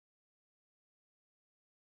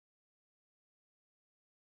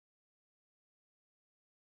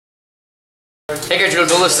Hey Kaijudo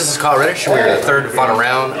Duelists, this is Carl Reddish. We're in the third and final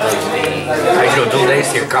round of the Kaijudo Duel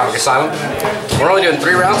Days here at Comic Asylum. We're only doing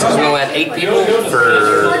 3 rounds because we only had 8 people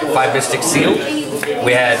for 5 Mystic Seal.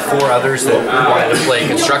 We had 4 others that wanted to play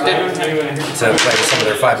Constructed to play with some of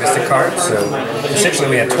their 5 Mystic cards. So essentially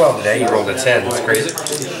we had 12 today. You rolled a 10. That's crazy.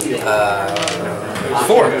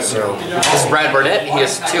 4. So this is Brad Barnett. He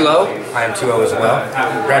is 2-0. I am 2-0 as well.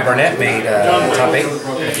 Brad Barnett made top 8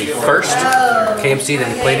 at the first KMC that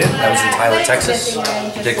he played in. That was in Tyler, Texas.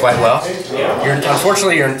 He did quite well.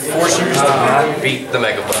 Unfortunately, your enforcers did not beat the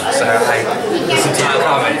Mega Bucks. I listened to your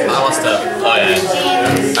comment. I lost to. Oh yeah.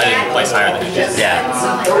 I didn't place higher than he did. Yeah.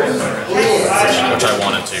 Which I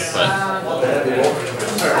wanted to, but.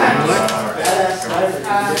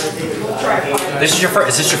 Is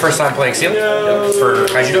this your first time playing Seal for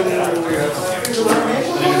Kaijudo?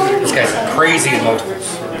 This guy's crazy in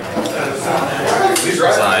multiples.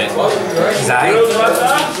 Zai. Zai?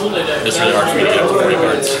 It's really hard for me to get up to 40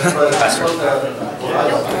 cards. Faster.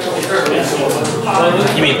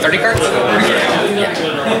 You mean 30 cards? Yeah.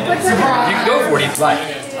 You can go 40 if you like.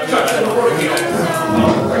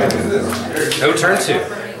 No turn 2.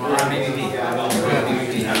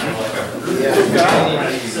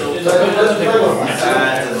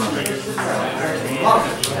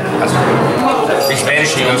 He's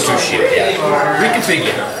vanishing, he goes to a shield. Yeah.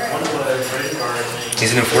 Reconfigure.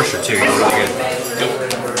 He's an enforcer too, he's really good.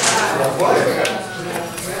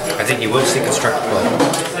 I think he will see constructed play.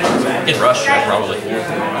 In rush, yeah, probably.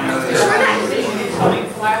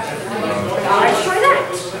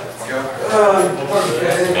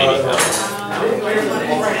 Maybe.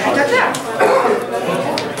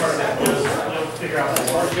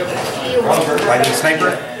 Lightning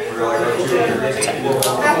Sniper?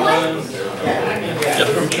 Yep.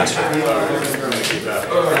 That's right.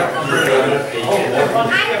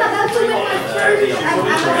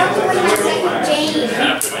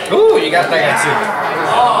 Ooh, you got that guy too.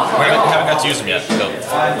 I haven't got to use him yet. So.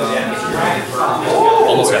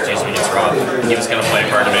 Almost got to use him against Rob. He was going to play a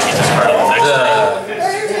card to make me discard on the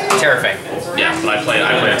next Terrafang. Yeah, but I played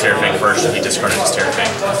a Terrafang first and he discarded his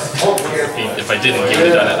Terrafang. If I didn't, he would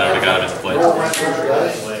have done it and I would have got him into play.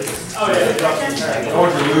 I'm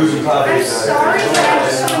sorry, but I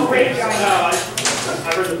was so great.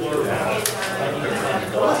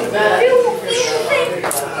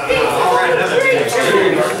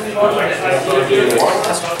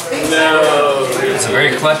 No. It's a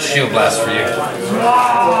very clutch shield blast for you.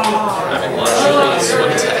 Having one shield blast,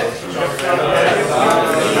 one attack.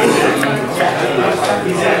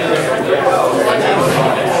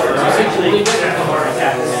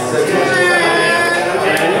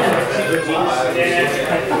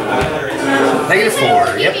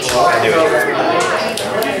 -4. Yep. I knew it.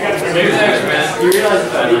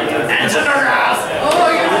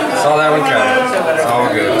 Saw that one coming. It's all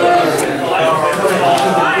good.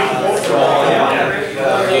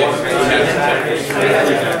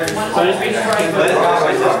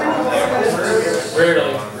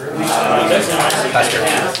 Faster.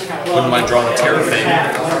 Wouldn't mind drawing a Terrafang.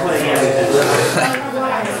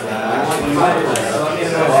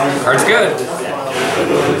 Card's good.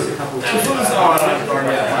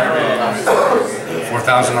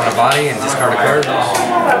 4,000 on a body and discard a card.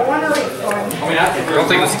 Don't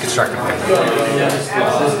think it was a constructive thing.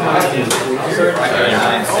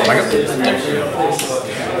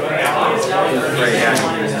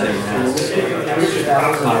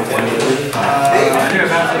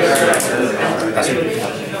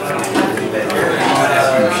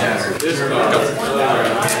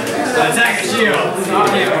 Attack a shield!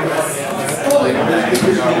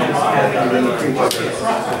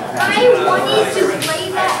 I wanted to play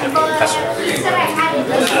that, but he said I had it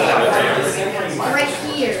right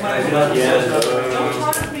here.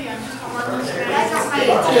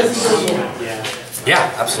 Yeah,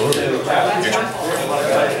 absolutely.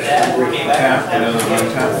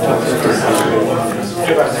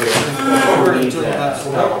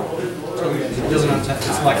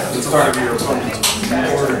 It's like the start of your opponent's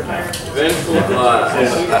Vengeful Blast.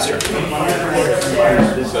 That's right.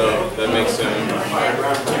 So that makes him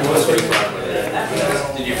 2,500.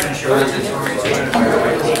 Did you finish your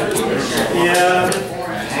Yeah.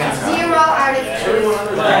 0 out of 2.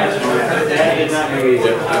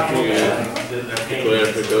 After you clear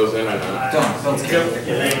if it goes in or not. Don't skip.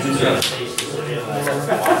 Is this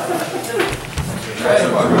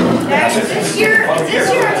your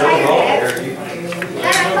entire deck?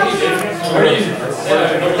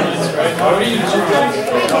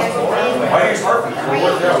 Why are you sharpening?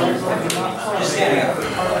 Just standing up.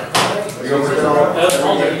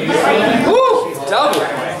 Woo! Double!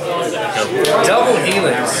 Double healing.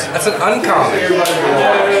 Felix. That's an uncommon.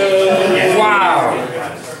 Wow.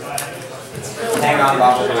 Hang on,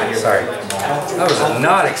 Bob. Sorry. I was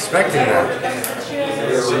not expecting that.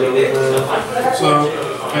 So,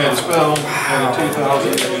 and spell, and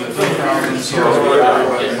 2,000, and 3,000, so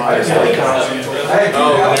minus 3,000.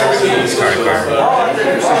 Discard a card.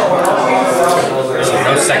 So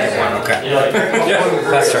no second one, okay.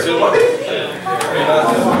 That's turn. You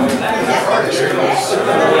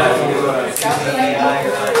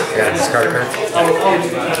gotta discard a card?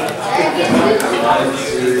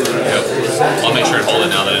 Yep. I'll make sure to hold it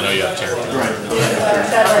now that I know you have terror.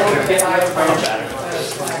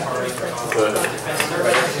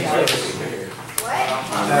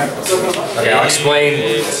 Okay, I'll explain.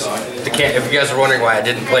 If you guys are wondering why I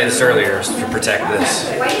didn't play this earlier, it's to protect this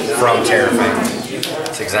from Terrafang.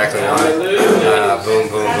 That's exactly why. Boom,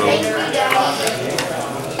 boom, boom.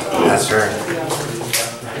 That's her.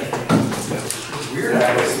 Do you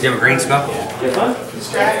have a green spell?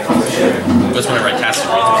 That's whenever I cast it.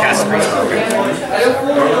 Cast a green spell, okay.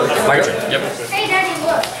 My turn. Yep. Hey, Daddy,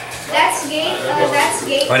 look. That's gate. That's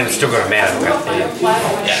gate. Oh, I didn't still go to mana, okay.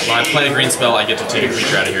 Yeah, when I play a green spell, I get to take a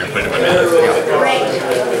creature out of here and put it in my mana. Great.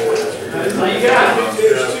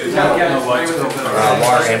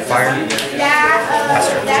 Water and fire.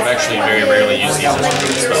 I've actually very rarely used these as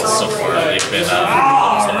green spells so far. They've been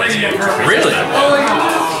almost always good. Really?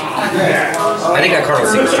 I think that card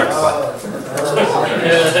will see Destructive Blood.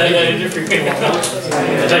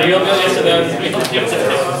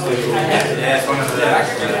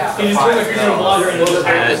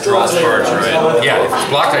 It draws cards, right? Yeah, if it's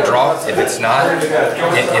blocked, I draw. If it's not, if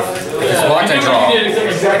it's blocked, I draw. If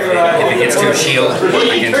it gets to a shield,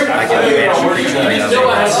 I can banish a creature right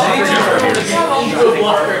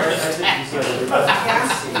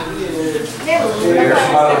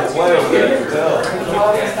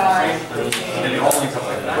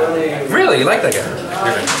Really? You like that guy?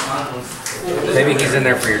 Maybe he's in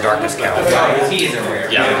there for your darkness count.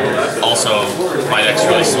 Yeah. Also, my deck's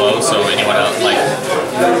really slow, so anyone else, like,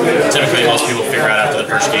 typically most people figure out after the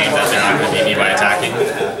first game that they're not going to beat me by attacking,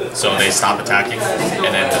 so they stop attacking,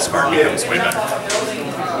 and then this card becomes way better.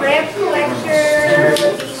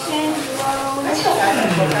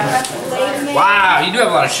 Wow, you do have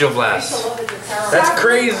a lot of shield blasts. That's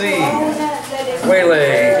crazy.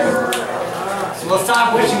 Waylay. We'll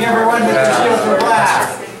stop wishing everyone with the shield for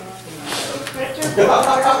blast.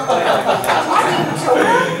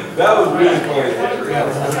 That was really funny. I'm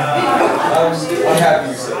happy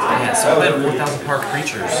you said that. Yeah, so I have 4,000 power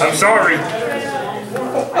creatures. I'm sorry. I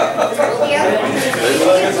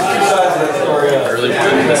really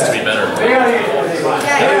wanted this to be better.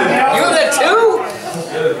 You have that too?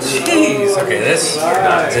 Jeez. Okay, this,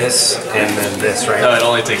 and then this, right? No, it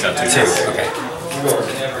only takes out two. Okay.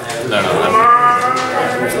 No,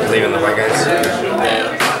 I'm Leaving the white guys?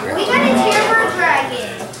 yeah. We got a Terror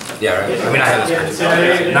Dragon. Yeah, right. I mean, I have this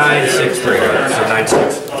card. 9, 6, 3, right? So 9,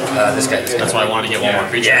 6. This guy. That's why I wanted to get one more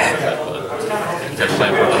creature. Yeah. But play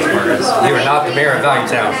for those cards. You are not the mayor of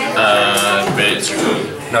Valuetown. But it's true.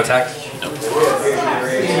 No attack? Nope.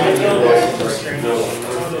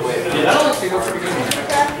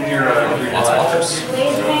 Lots of offers.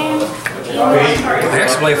 They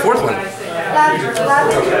actually play a fourth one.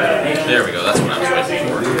 There we go. That's what I was waiting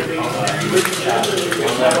for.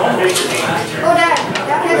 Oh, that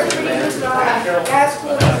has pretty good design. That has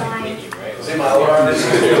cool design.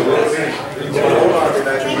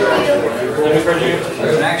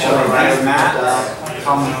 Actually, Matt,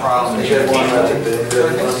 common problem.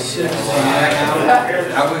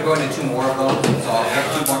 I would go into 2 more of those, so I'll have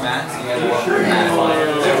 2 more mats. You guys want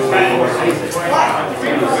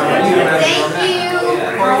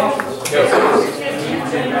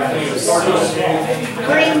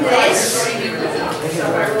Bring this.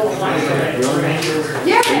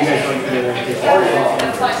 Yeah. a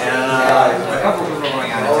couple people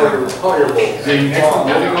going out of town.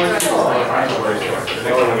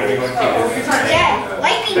 Yeah,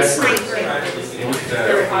 lightning sniper.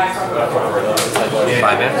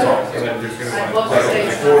 5 minutes?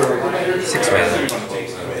 6 minutes.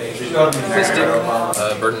 Mystic.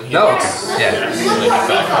 Burden. No, okay. Yeah.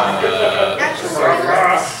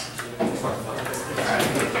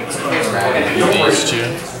 These two,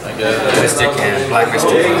 I guess. Mystic and Black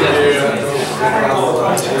Mystic.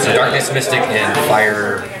 So Darkness Mystic and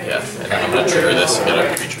Fire. Yeah, and then I'm going to trigger this and get a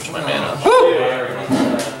creature to my mana.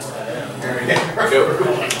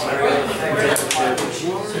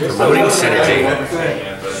 Promoting Synergy.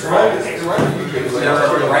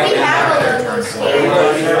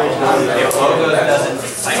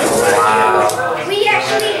 Wow. We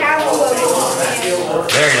actually have a logo.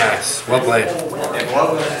 Very nice. Well played. If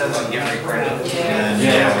logos doesn't get reprinted,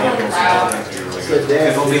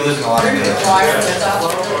 then we'll be losing a lot of good.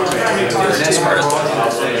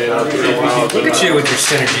 Look at you with your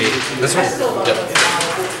synergy. This one? Yep.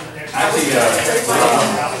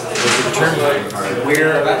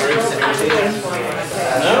 We're about to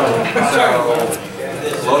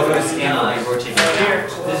so logos can only rotate right now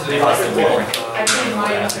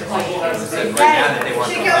that they want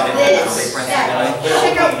to Check out this.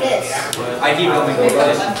 Check out this. I keep building gold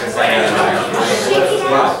edition because I have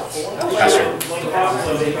Faster.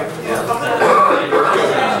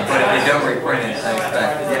 but if they don't reprint it, I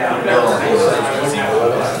expect they're all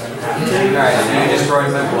alright, so you destroy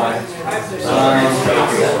them one.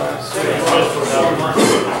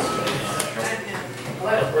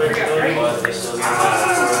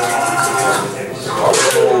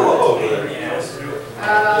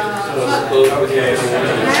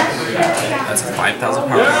 That's a 5,000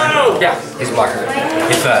 power. Yeah, he's a blocker.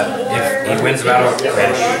 If he wins the battle,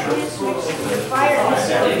 Reddish.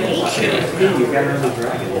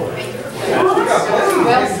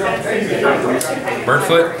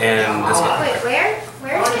 Birdfoot and this guy. Wait, where?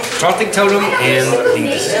 Where is it? Trotic Totem and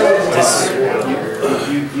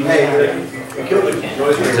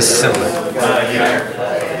this similar.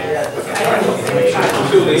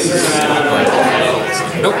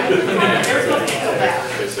 Nope.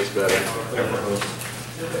 This is better.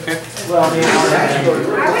 Okay. I would actually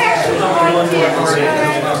like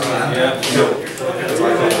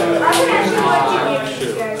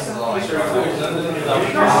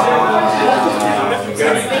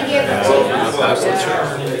to give these guys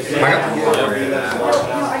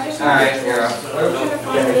Alright, here.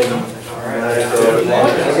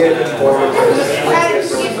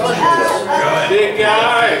 Big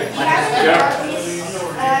guy!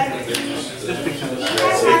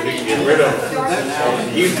 Get rid of him.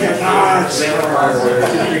 You cannot! Is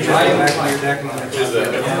that?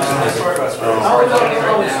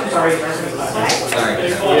 Sorry.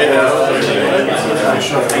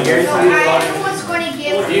 Everyone's going to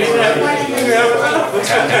give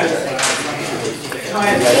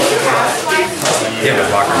Yeah, the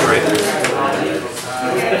blocker's right.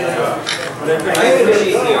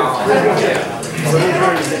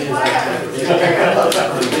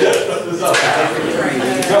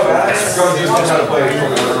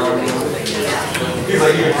 He's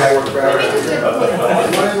like, you can tag work forever.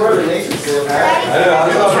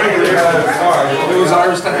 It was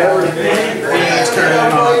ours to have. It's currently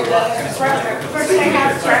on. First I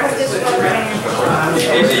have to put this over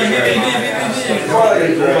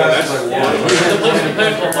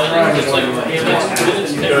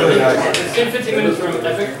It's 10-15 minutes from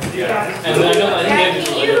Epic. And then I think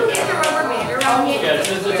can you get the rubber band around it?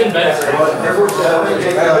 it's in bed.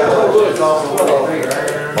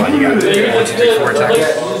 Well, you got 1, 2, 3, 4 attacks.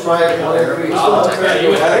 He's a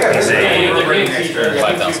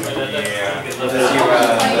 5,000.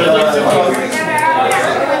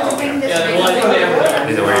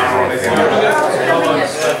 either way you're going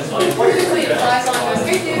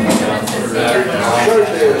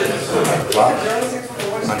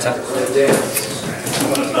Untap.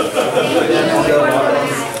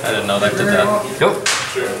 I didn't know that did that. Nope.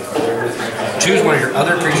 Choose one of your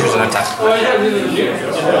other creatures and untap.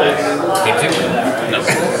 Game 2? No.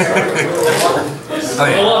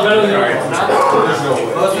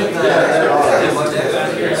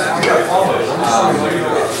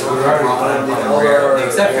 Oh yeah. The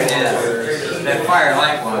exception is that fire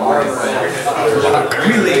light one was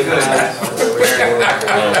really good.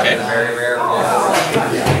 Okay. Very rare.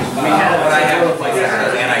 But I have a place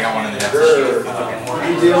and I got one of the next shoot.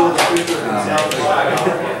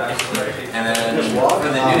 And then for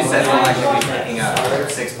the new set, I'll actually be picking up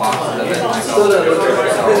 6 boxes of it myself.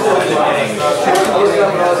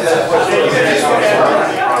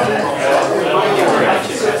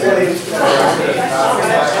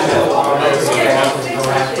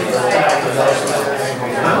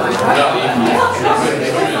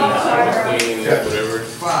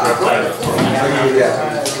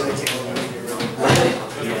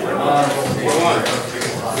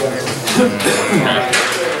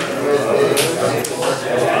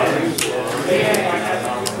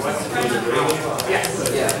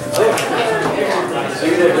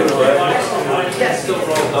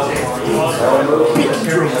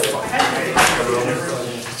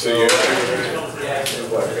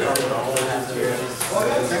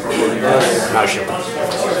 Not sure.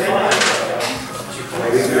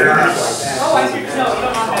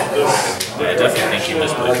 I definitely think you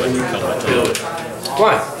misplayed when you killed my tail.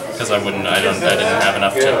 Why? Because I didn't have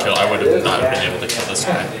enough to kill. I would have not been able to kill this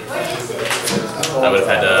guy. I would have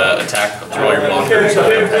had to attack through all your blockers. I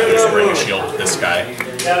would have had to just bring a shield with this guy.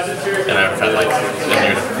 And I would have had like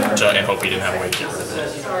immune to, and hope he didn't have a way to get rid of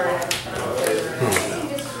it.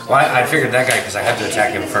 Well, I figured that guy because I had to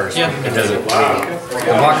attack him first. Yeah. It doesn't. The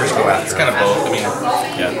blockers go after. It's kind of both. I mean,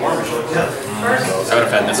 yeah. I would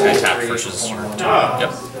have had this guy tap versus your two.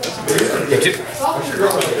 Yep. Game 2.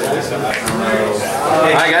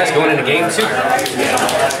 Alright guys, going into game 2.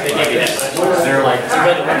 They're like,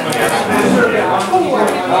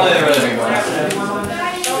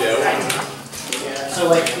 so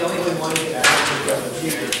like the only one.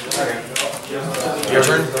 Your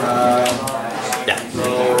turn? Yeah.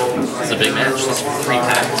 This is a big match. This is 3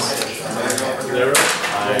 packs.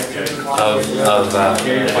 Of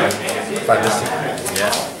 5 Mystic.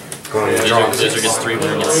 Yeah. Going to These draw are gets 3,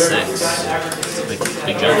 winner gets 6. It's a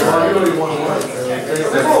big jump.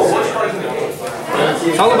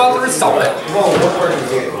 It's all about the result.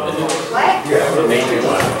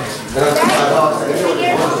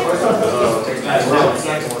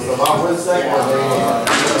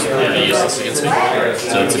 Yeah, you use this against me.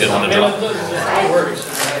 So it's a good one to draw.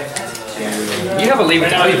 You have a leave it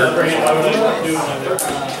to Cleaver. I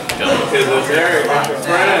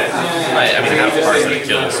mean, I have cards that it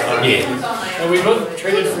kills. Yeah. And we both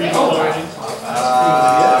traded for each other.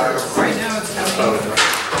 Right now it's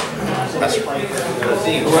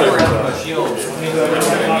whoever has a shield. You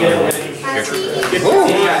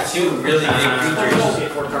got 2 really big creatures.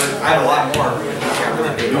 I have a lot more.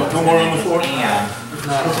 No more on the floor? Yeah. I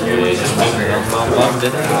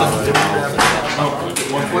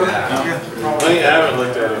haven't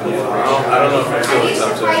looked at it before. I don't know if I feel what's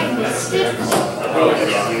up there.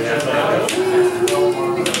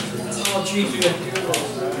 Oh, geez,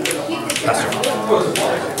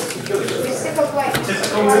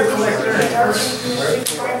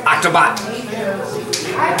 Octobot.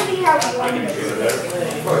 I already have one.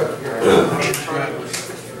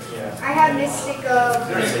 I have Mystic of...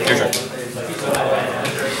 Your turn.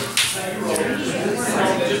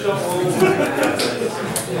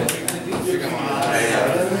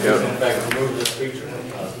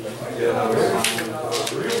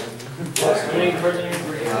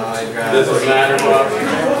 Doesn't matter, Bob.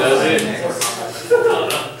 Does it?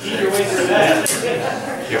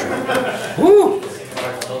 Woo!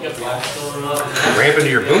 Ramp into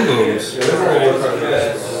your boom booms.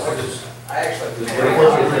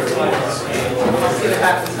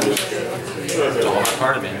 It's all about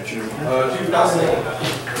card advantage.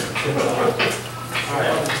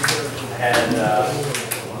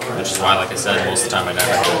 Which is why, like I said, most of the time I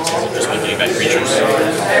never do it. Just been getting back creatures.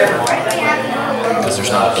 Because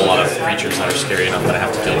there's not a whole lot of creatures that are scary enough that I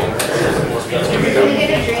have to kill them. You're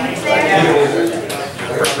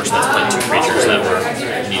the first person that's played 2 creatures that were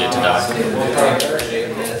needed to die.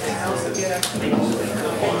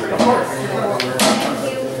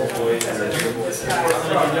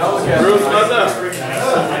 Bruce, what's up?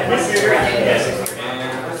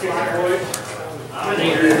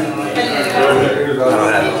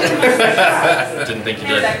 Didn't think you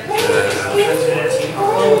did. Yeah,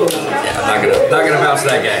 I'm not gonna bounce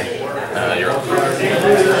that guy. You're up.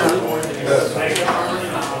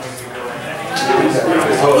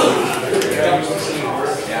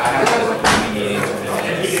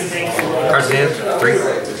 Cards in hand. 3.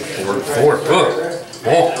 4. 4.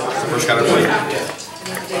 Oh. It's the first card I played.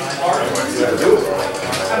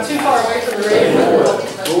 I'm too far away from the radio.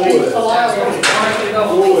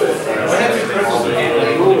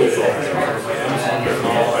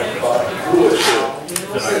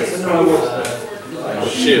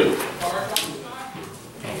 Shoot.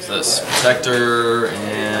 What's this? Protector,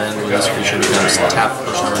 and when this creature becomes tap,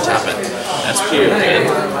 push number, tap it. That's cute, man.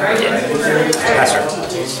 Pass her.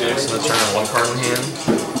 So let's turn on 1 card in hand.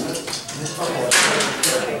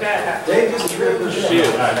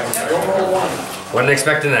 Wasn't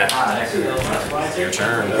expecting that. Your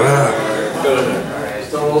turn.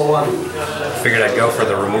 Figured I'd go for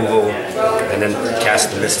the removal and then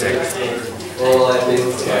cast the Mystic. 3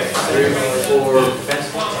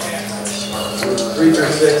 for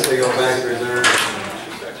 6, they go back to reserve.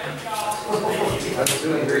 That's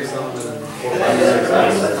doing great something. 4,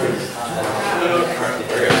 5, 6.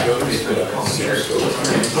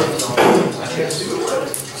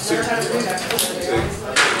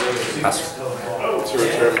 Pass. To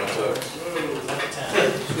return myself.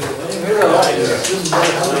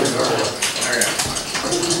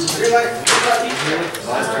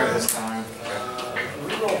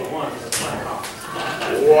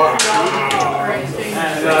 Wow.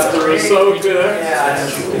 Not the Ahsoka.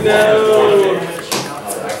 No.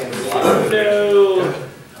 No.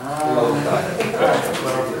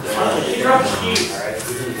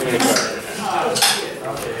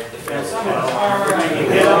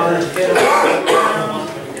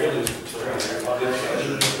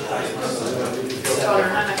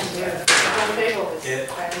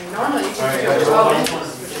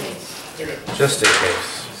 Just in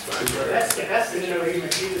case.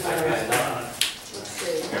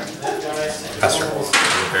 Pastor. A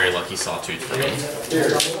very lucky sawtooth for me. I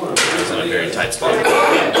was in a very tight spot.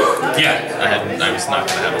 Yeah. I was not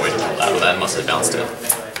going to have a way to kill that, but that must have bounced it.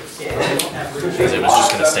 Because it was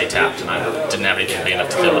just going to stay tapped, and I didn't have anything big enough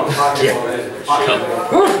to kill it.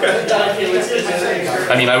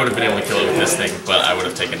 I mean, I would have been able to kill it with this thing, but I would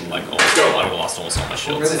have taken like almost, I would have lost almost all my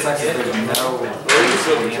shields.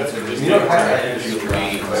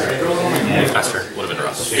 Pastor. Would have been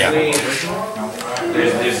rough. Yeah.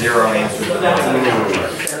 There's zero answer.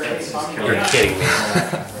 You're kidding me.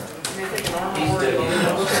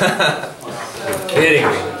 You're kidding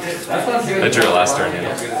me. I drew it last turn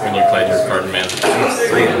when you played your card in man. 3.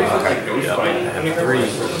 Okay. Yeah. I have 3.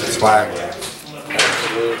 That's why.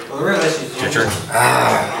 Well, the real issue is Your turn.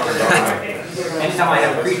 anytime I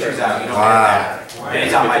have creatures out, you don't Wow. get that.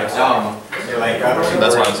 Anytime I dumb, they're like,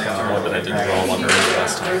 That's why I was kind of annoyed that I didn't draw one early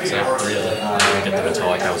last time. Because I have 3 of them. I didn't get them until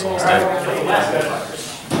like I was almost dead.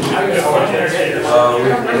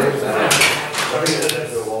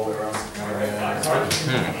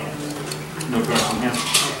 No question here.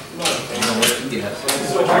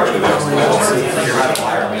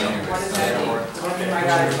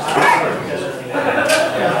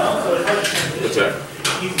 What's that?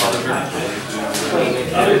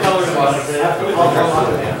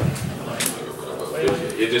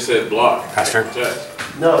 It just said block. Pastor. Check.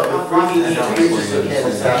 No, the freaking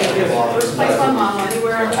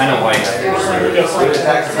I know why.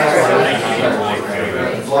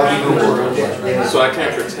 So I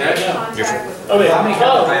can't protect? Your turn. Oh, wait, how many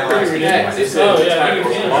colors? Pretty relaxed. It said attack or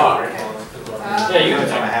block. Yeah, you can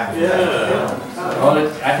talk. Yeah. Well,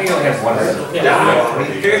 I think it only has one.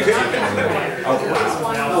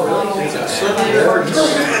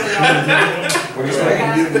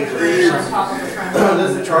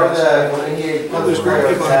 There's a chart that when he comes to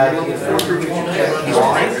attack, he gets 4 creatures you check. He's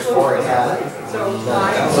minus 4 attack. So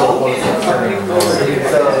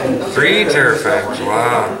 3 Terrafacts.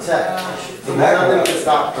 Wow. So none of them can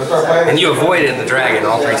stop. And you avoided the dragon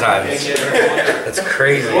all 3 times. That's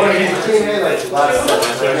crazy. He came in like last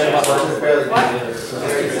barely.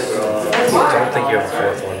 I don't think you have a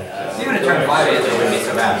 4th one. Even a turn 5 it wouldn't be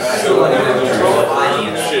so bad. I still wouldn't even turn 5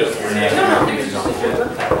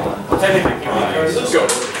 Let's go.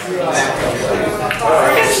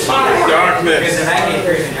 Darkness.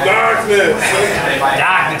 Darkness.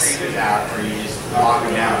 Darkness.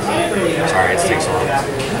 Sorry, it takes so long.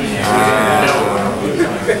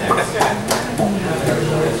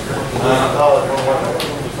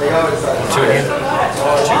 2 again?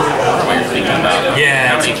 What you're thinking about. Yeah.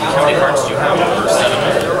 How many cards do you have? Or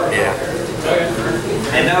 7? Yeah.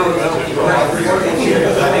 And no, I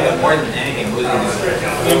think more than anything, losing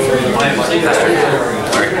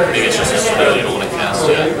Maybe it's just you don't want to cast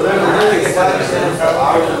yet. Well,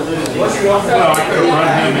 I could run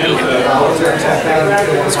him into.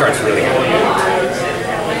 This card's really good.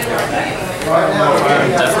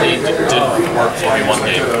 Definitely did work for me one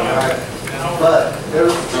game. But there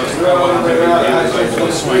was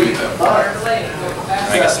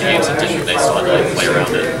I guess the games that didn't, they still had to like play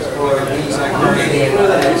around it.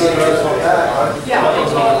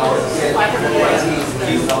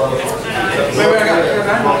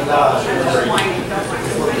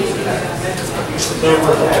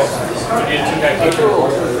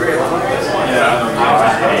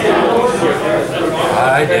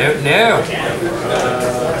 I don't know.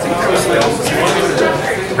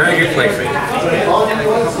 Very good play for you.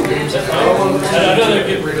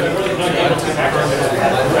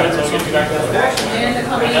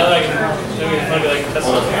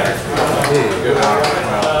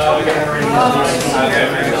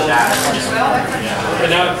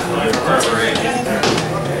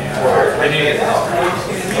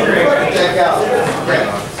 check out.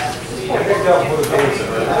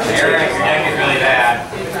 Eric's deck is really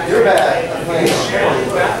bad. You're bad.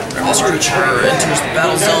 This creature enters the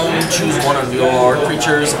battle zone. Choose one of your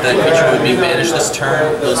creatures. If that creature would be banished this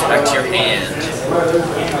turn, goes back to your hand.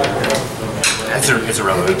 It's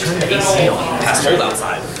irrelevant. AC on past hold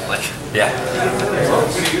outside. Like, Yeah.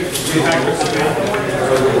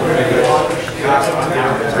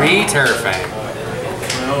 3 Terrafang.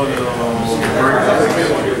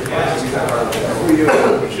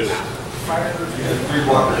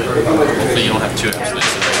 but you don't have 2 absolute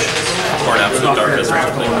situations. Or an absolute darkness or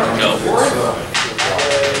something. Go.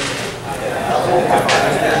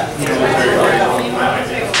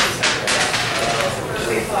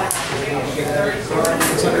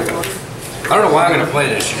 I don't know why I'm going to play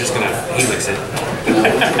this. You're just going to helix it.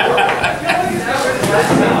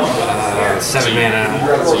 7 mana.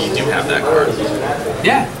 So you do have that card.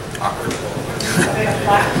 Yeah. Awkward.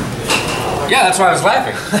 Yeah, that's why I was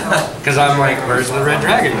laughing. Because I'm like, where's the red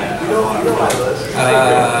dragon?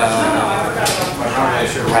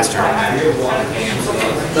 Last turn.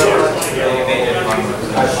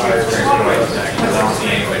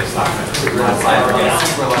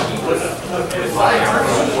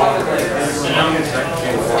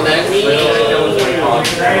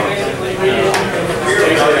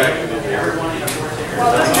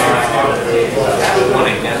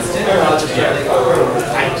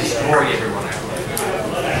 I destroy everyone.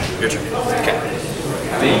 Your turn. Okay.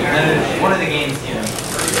 I mean, one of the games, you know,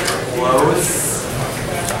 close.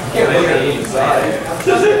 Good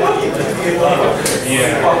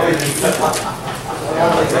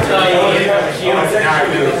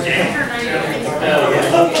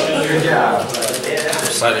job.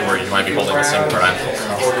 I'm slightly worried you might be holding the same card I'm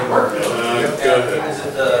holding.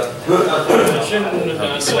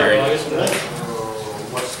 That'd be scary.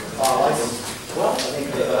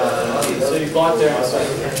 So you bought there.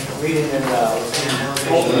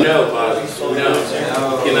 No, Bobby. No.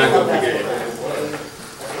 Cannot go for game.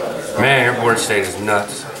 Man, your board state is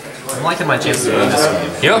nuts. I'm liking my chances of winning this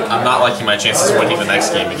game. Yep. I'm not liking my chances of winning the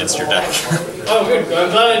next game against your deck. Oh, good. I'm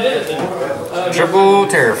glad I did it then. Triple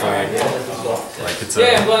terrified. Like, it's a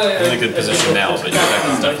really good position now, but your deck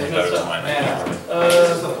is definitely better than mine.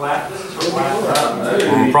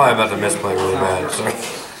 I'm probably about to misplay really bad, so.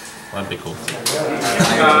 That'd be cool.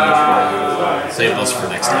 Save those for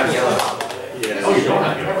next time.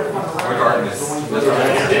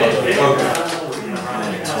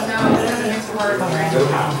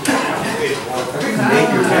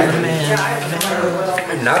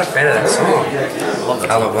 I'm not a fan of that song.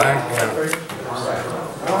 Hollow Black.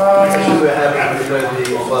 Usually what happens is when the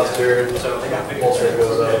plus turn, so Ulster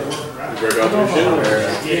goes up. Break off your shit.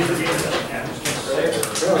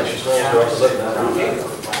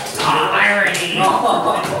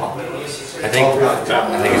 I think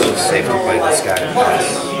it's just safe to play this guy.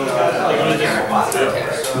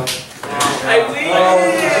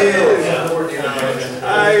 I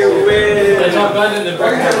win! That's all done in the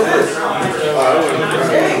breakfast.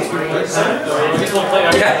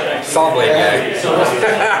 Yeah, Saw Blade guy.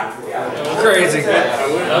 Crazy. You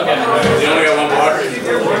only got one block?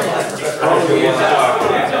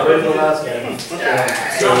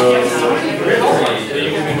 So,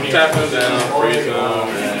 tap him down, freeze him,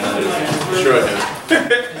 and destroy him.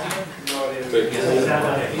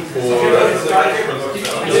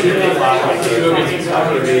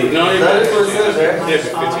 No, you got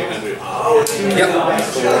 1,500. Yep.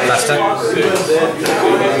 Last time.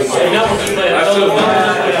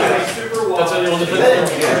 That's how you want to play.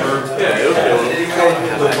 Yeah, it'll kill him.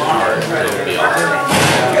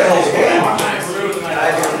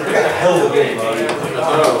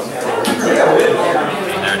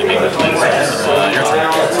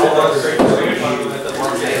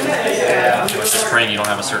 Just praying you don't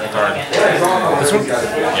have a certain card. This one?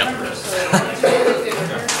 Yep.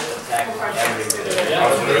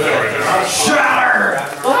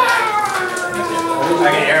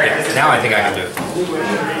 Now I think I can do it.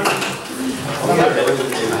 I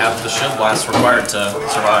have the shield blast required to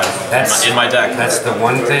survive. That's in my deck. That's the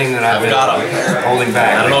one thing that I've been got 'em. holding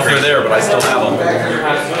back. I don't know if they're there, but I still have them.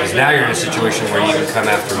 Because now you're in a situation where you can come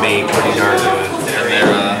after me pretty darn good. And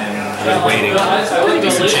they're I've been waiting.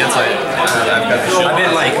 decent chance I've got the shield.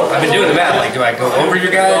 I've been doing the math. Like, do I go over your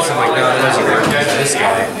guys? I'm like, no, that doesn't work. This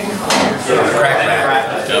guy.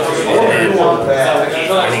 Crackback. Yep. And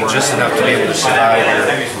I need just enough to be able to survive your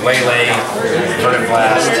waylay, verdict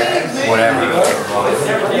blast, whatever.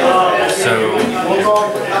 So,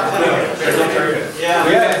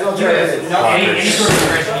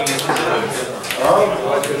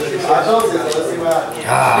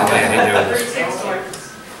 ah, man, I hate doing this.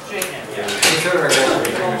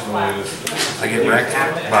 I get wrecked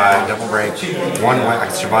by double break. I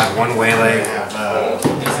can survive one waylay.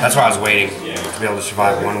 That's why I was waiting to be able to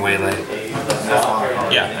survive one waylay.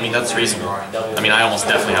 Yeah, I mean that's reasonable. I mean I almost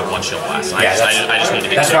definitely have one shield blast. I just need to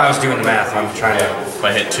hit That's two. why I was doing the math. I'm trying to. If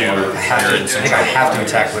I hit two, I think I have to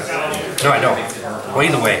attack with. No, I don't. Well,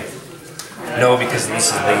 either way. No, because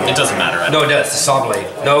this is the. It doesn't matter. No, it does. The saw blade.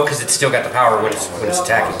 No, because it's still got the power when it's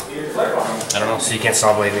attacking. I don't know. So you can't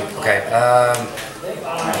saw blade me. Okay.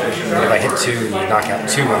 If I hit two, you knock out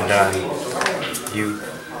two. I'm done.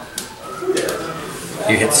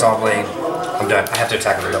 You hit saw blade. I'm done. I have to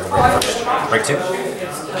attack with a double break first. Break 2.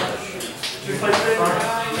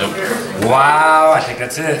 Nope. Wow, I think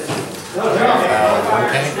that's it.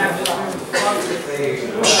 1K.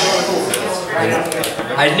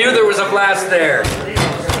 I knew there was a blast there.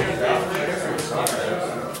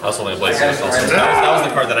 I was holding a Blaze Helix also. That was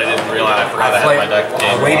the card that I didn't realize I forgot I had in my deck.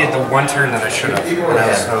 I waited the one turn that I should have.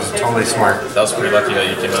 That was totally smart. That was pretty lucky that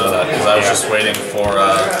you came out of that because I was just waiting for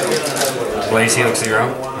Blaze Helix 0?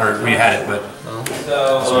 Or we had it, but...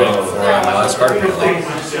 I was waiting for my last card apparently.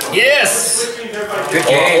 Yes! Good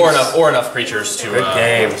games. Or enough creatures to... Good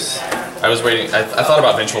games. I was waiting. I thought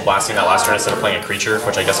about Vengeful Blasting that last turn instead of playing a creature,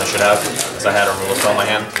 which I guess I should have, because I had a removal spell in my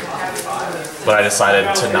hand. But I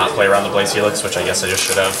decided to not play around the Blaze Helix, which I guess I just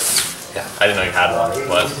should have. Yeah. I didn't know you had one,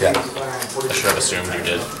 but yeah. I should have assumed you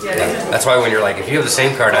did. Yeah. That's why when you're like, if you have the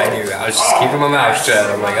same card I do, I was just keeping my mouth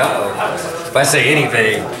shut. I'm like, oh. If I say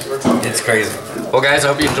anything, it's crazy. Well, guys, I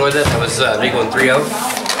hope you enjoyed that. That was me going 3-0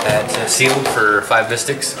 at Sealed for 5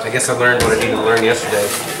 Mystics. I guess I learned what I needed to learn yesterday.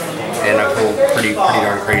 And I pulled pretty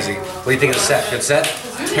darn crazy. What do you think of the set? Good set?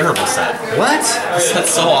 Terrible set. What? This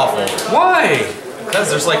set's so awful. Why? Because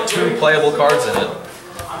there's like 2 playable cards in it.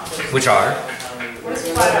 Which are?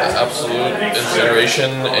 Absolute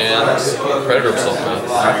Incineration and Predator Sulfur.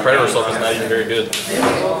 Predator Sulfur is not even very good.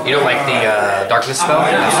 You don't like the Darkness spell?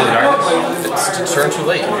 Absolute Darkness? It's turn too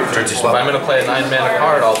late. Turn too slow. If I'm going to play a 9-mana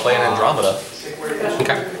card, I'll play an Andromeda.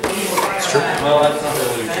 Okay. It's true.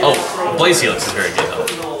 Oh, Blaze Helix is very good though.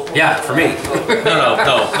 Yeah, for me. No,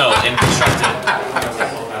 in Constructed.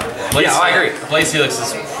 Yeah, I agree. Blaze Helix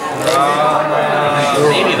is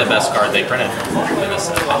maybe the best card they printed in this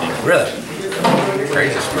set, I think. Really?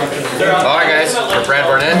 Crazy. Alright guys, for Brad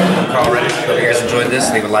Barnett, I'm Carl Reddish. Hope you guys enjoyed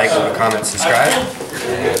this. Leave a like, leave a comment, subscribe.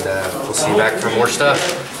 And we'll see you back for more stuff.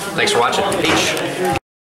 Thanks for watching. Peace.